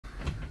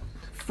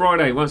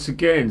Friday once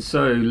again,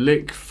 so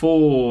lick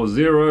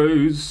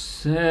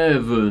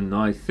 407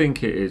 I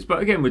think it is, but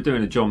again we're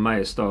doing a John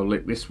Mayer style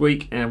lick this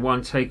week, and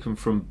one taken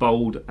from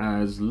Bold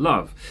as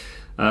Love,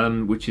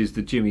 which is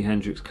the Jimi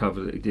Hendrix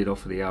cover that he did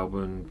off of the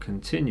album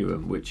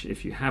Continuum, which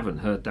if you haven't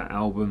heard that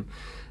album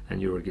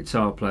and you're a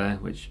guitar player,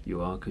 which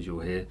you are because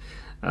you're here,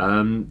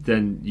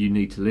 then you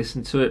need to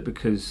listen to it,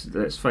 because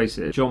let's face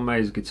it, John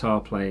Mayer's guitar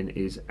playing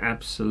is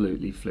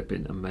absolutely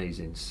flipping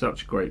amazing.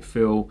 Such great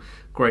feel,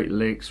 great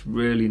licks,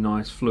 really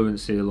nice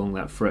fluency along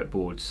that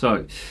fretboard.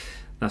 So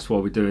that's why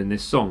we're doing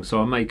this song.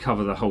 So I may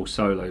cover the whole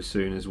solo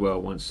soon as well,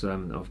 once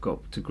I've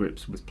got to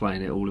grips with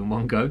playing it all in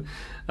one go.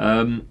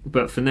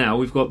 But for now,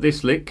 we've got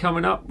this lick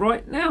coming up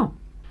right now.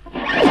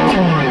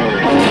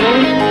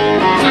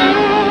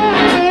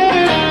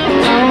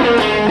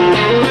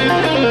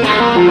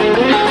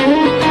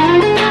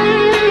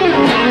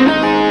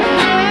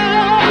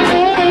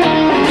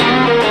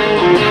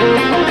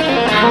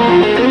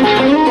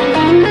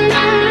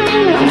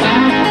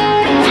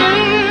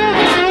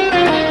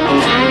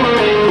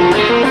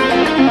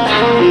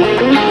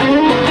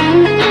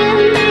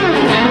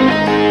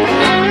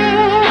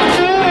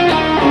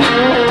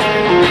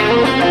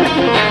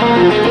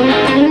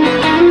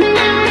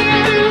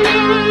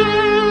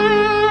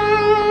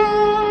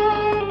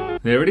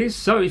 There it is.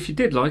 So if you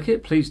did like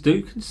it, please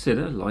do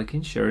consider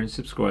liking, sharing,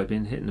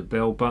 subscribing, hitting the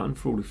bell button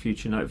for all the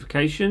future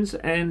notifications,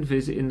 and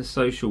visiting the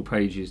social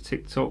pages,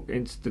 TikTok,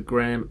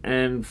 Instagram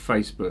and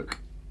Facebook.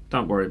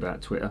 Don't worry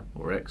about Twitter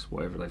or X,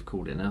 whatever they've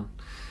called it now.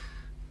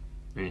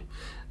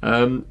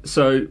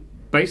 So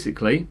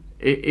basically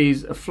it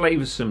is a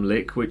flavoursome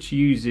lick which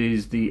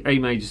uses the A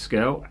major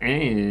scale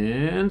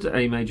and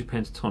A major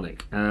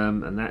pentatonic,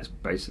 and that's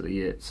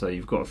basically it. So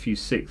you've got a few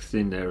sixths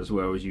in there as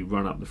well as you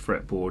run up the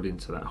fretboard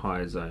into that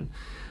higher zone,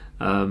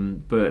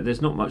 but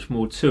there's not much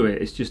more to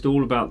it. It's just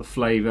all about the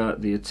flavour,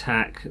 the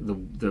attack. The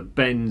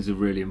bends are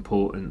really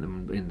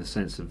important in the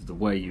sense of the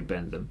way you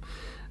bend them.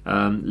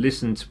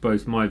 Listen to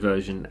both my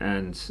version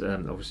and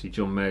obviously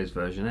John Mayer's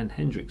version and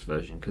Hendrix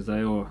version, because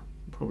they are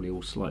probably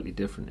all slightly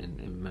different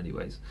in many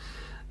ways.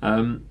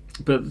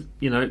 But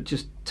you know,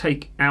 just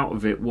take out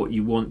of it what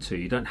you want to.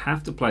 You don't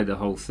have to play the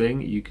whole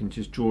thing. You can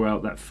just draw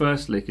out that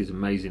first lick is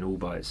amazing all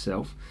by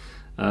itself,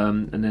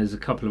 and there's a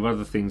couple of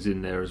other things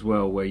in there as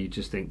well where you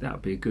just think that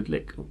would be a good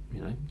lick.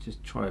 You know,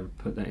 just try and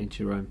put that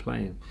into your own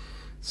playing.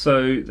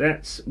 So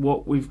that's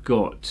what we've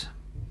got.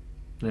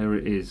 There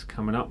it is.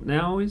 Coming up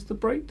now is the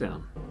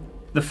breakdown.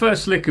 The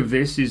first lick of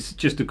this is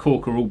just a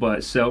corker all by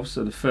itself,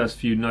 so the first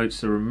few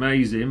notes are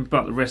amazing,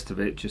 but the rest of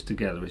it just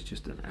together is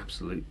just an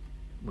absolute,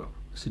 well,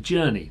 it's a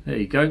journey. There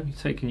you go,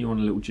 taking you on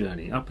a little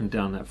journey up and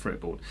down that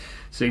fretboard.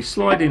 So you're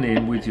sliding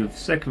in with your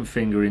second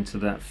finger into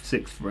that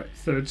 6th fret,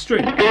 3rd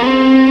string.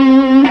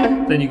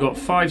 Then you've got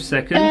 5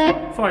 second,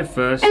 5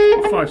 first,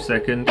 5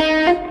 second,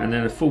 and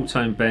then a full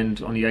tone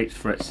bend on the 8th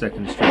fret,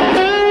 2nd string.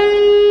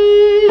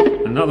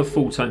 Another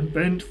full tone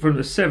bend from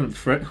the 7th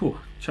fret. Oh,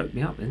 choked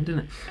me up then,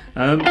 didn't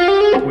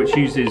it? Which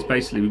uses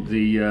basically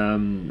the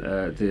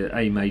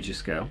A major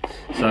scale.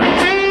 So,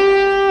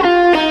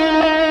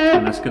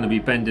 and that's going to be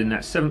bending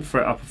that 7th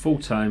fret up a full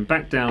tone,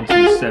 back down to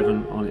the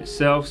 7 on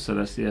itself, so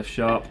that's the F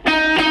sharp,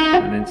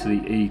 and then to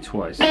the E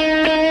twice.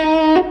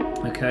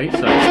 Okay,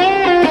 so,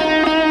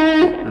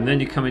 and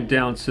then you're coming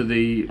down to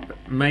the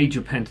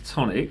major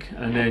pentatonic,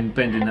 and then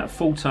bending that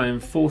full tone,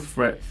 4th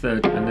fret,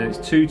 3rd, and then it's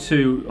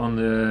 2-2 on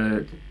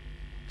the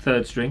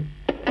 3rd string,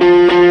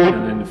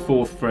 and then the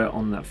 4th fret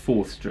on that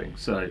 4th string.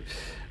 So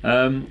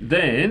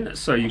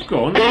so you've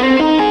gone,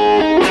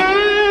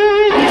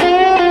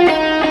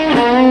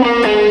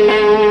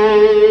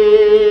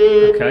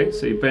 okay,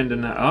 so you're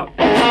bending that up,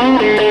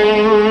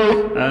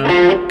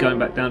 going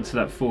back down to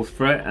that 4th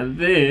fret, and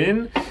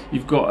then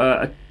you've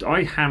got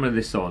I hammer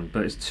this on,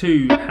 but it's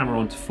 2 hammer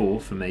on to 4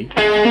 for me,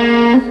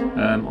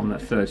 on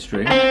that 3rd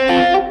string,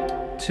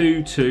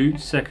 2-2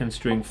 2nd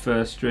string,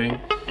 1st string,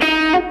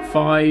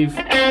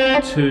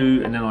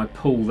 5-2, and then I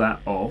pull that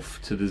off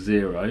to the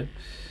 0,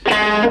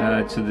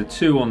 to the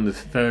 2 on the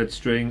 3rd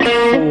string,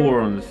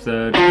 4 on the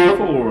 3rd,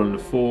 4 on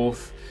the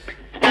 4th,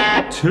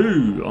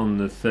 2 on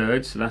the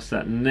 3rd, so that's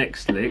that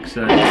next lick.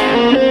 So that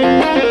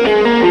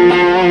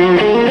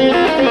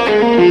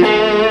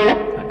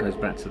goes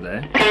back to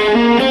there.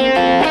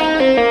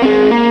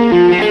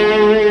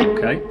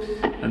 Okay,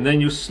 and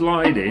then you're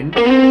sliding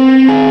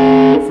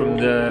from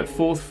the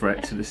 4th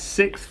fret to the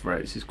 6th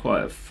fret. This is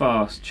quite a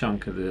fast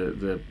chunk of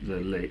the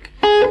lick,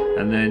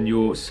 and then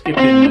you're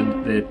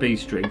skipping the B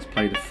string to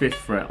play the 5th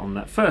fret on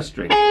that 1st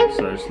string.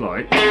 So it's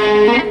like,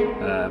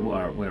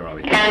 where are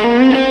we?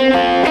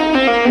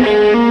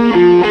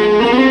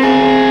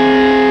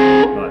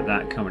 Like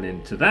that, coming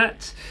into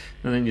that,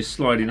 and then you're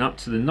sliding up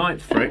to the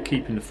 9th fret,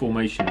 keeping the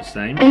formation the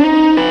same,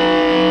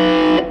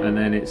 and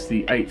then it's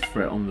the 8th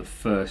fret on the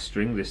 1st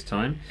string this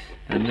time,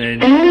 and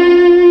then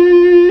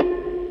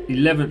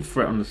 11th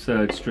fret on the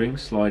 3rd string,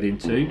 slide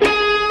into,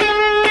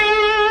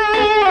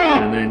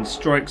 and then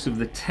strikes of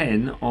the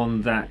 10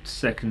 on that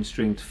 2nd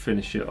string to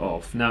finish it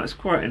off. Now it's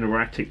quite an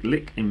erratic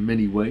lick in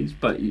many ways,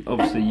 but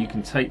obviously you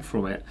can take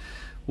from it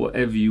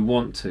whatever you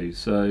want to.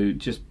 So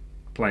just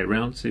play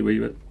around, see where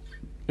you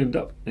end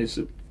up. It's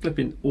a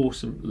flipping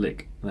awesome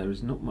lick. There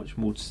is not much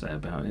more to say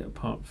about it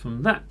apart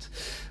from that.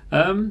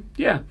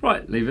 Yeah,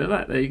 right, leave it at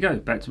that. There you go,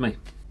 back to me.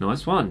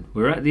 Nice one,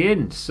 we're at the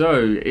end.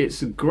 So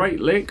it's a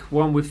great lick,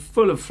 one with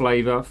full of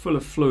flavour, full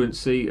of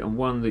fluency, and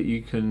one that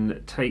you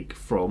can take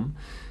from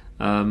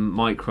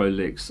micro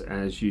licks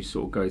as you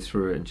sort of go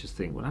through it and just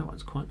think, well, that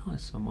one's quite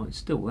nice, I might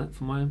steal that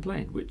for my own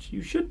playing, which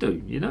you should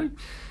do, you know.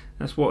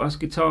 That's what us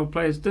guitar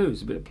players do,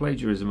 it's a bit of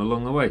plagiarism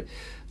along the way.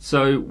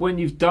 So when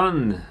you've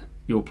done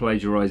your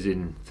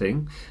plagiarizing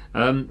thing,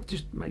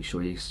 just make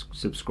sure you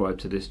subscribe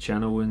to this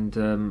channel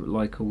and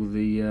like all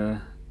the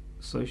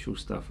social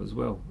stuff as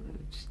well.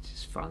 It's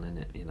just fun, isn't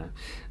it, you know.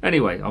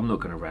 Anyway, I'm not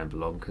going to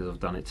ramble on because I've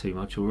done it too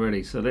much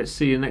already. So let's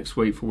see you next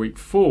week for week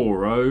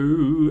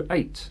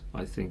 408,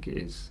 I think it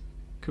is.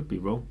 Could be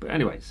wrong, but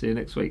anyway, see you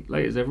next week.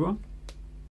 Laters, everyone.